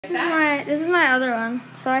This is my other one.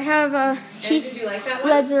 So I have a Heath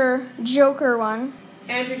Ledger Joker one.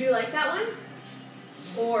 Andrew, do you like that one?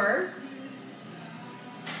 Or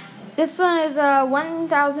this one is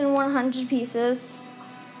 1,100 pieces.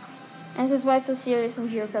 And this is why it's so serious and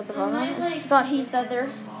Joker at the bottom. It's got Heath Ledger.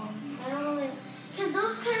 I don't really, because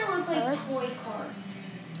those kind of look like toy cars.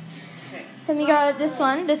 okay. Then we got this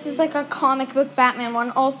one. This is like a comic book Batman one.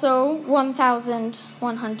 Also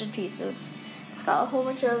 1,100 pieces. It's got a whole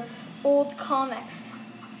bunch of old comics.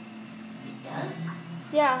 It does?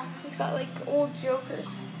 Yeah, it's got like old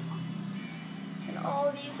Jokers. And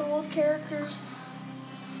all these old characters.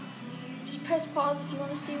 Just press pause if you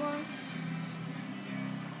want to see one.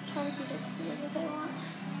 I'm trying to keep it smooth if I want.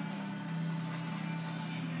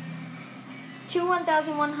 2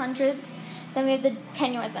 1,100s. Then we have the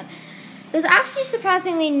Pennywise one. There's actually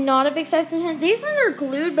surprisingly not a big size difference. These ones are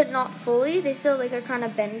glued but not fully. They still like are kind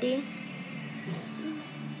of bendy.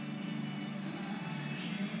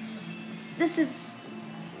 This is,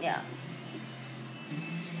 yeah.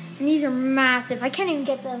 And these are massive. I can't even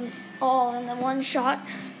get them all in the one shot.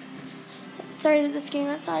 Sorry that the screen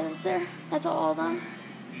went sideways there. That's all of them.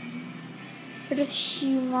 They're just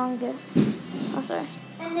humongous. Oh, sorry.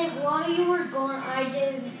 And then while you were gone, I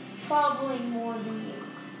did probably more than you.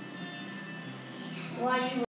 While you were